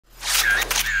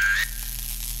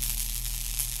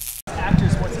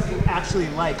actually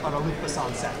like on a Luc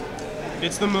Besson set?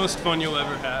 It's the most fun you'll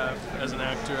ever have as an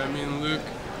actor. I mean, Luc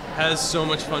has so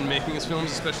much fun making his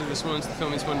films, especially this one. It's the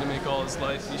film he's wanted to make all his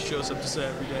life. He shows up to set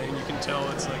every day, and you can tell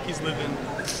it's like he's living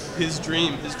his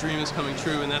dream. His dream is coming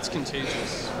true, and that's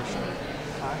contagious, for sure.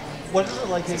 What is it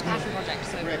like It's his taking, passion project,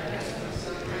 so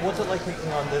what's it like taking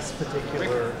on this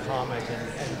particular comic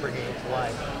and bringing it to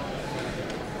life?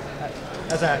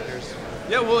 As actors.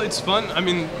 Yeah, well, it's fun. I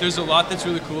mean, there's a lot that's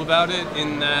really cool about it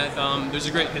in that there's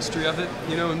a great history of it,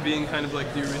 you know, and being kind of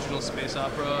like the original space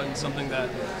opera and something that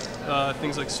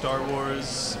things like Star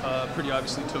Wars pretty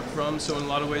obviously took from. So in a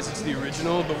lot of ways it's the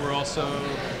original, but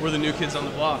we're the new kids on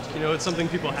the block. You know, it's something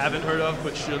people haven't heard of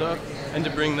but should have, and to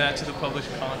bring that to the public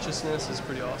consciousness is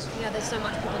pretty awesome. yeah, there's so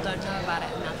much people don't know about it,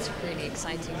 and that's really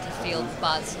exciting to feel the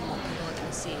buzz and what people are going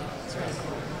to see. It's really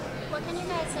cool. What can you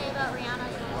guys say about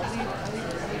Rihanna's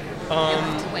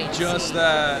Just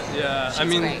that, yeah. I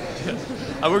mean, great.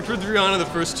 I worked with Rihanna the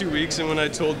first 2 weeks, and when I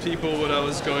told people what I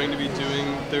was going to be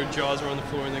doing, their jaws were on the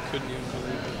floor and they couldn't even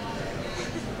believe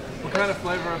it. What kind of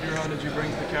flavor of your own did you bring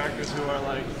to the characters who are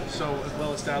like so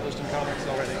well established in comics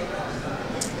already?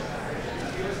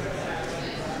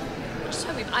 Just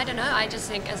hope I don't know, I just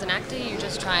think as an actor you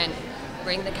just try and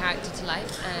bring the character to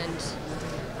life and,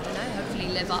 I don't know, hopefully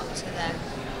live up to their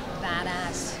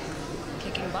badass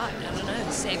kicking butt, I don't know,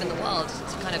 saving the world.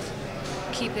 It's kind of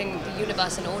keeping the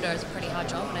universe in order is a pretty hard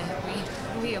job, and I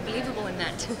hope we are believable in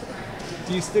that.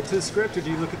 Do you stick to the script, or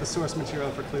do you look at the source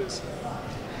material for clues?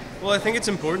 Well, I think it's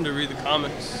important to read the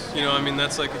comics. You know, I mean,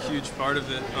 that's like a huge part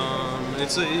of it.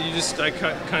 I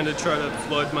kind of try to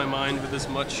flood my mind with as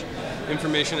much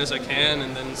information as I can,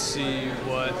 and then see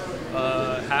what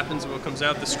happens, what comes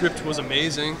out. The script was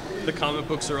amazing. The comic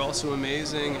books are also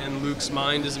amazing, and Luc's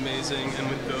mind is amazing. And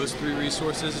with those three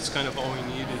resources, it's kind of all we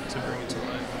needed to bring it to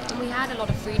life. And we had a lot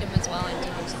of freedom as well in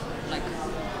terms of, like,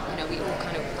 you know, we all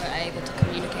kind of were able to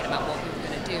communicate about what we were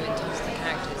going to do in terms of the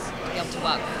characters. To be able to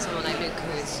work with someone like Luc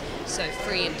who is so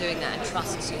free in doing that and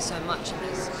trusts you so much in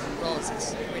these roles,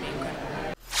 it's really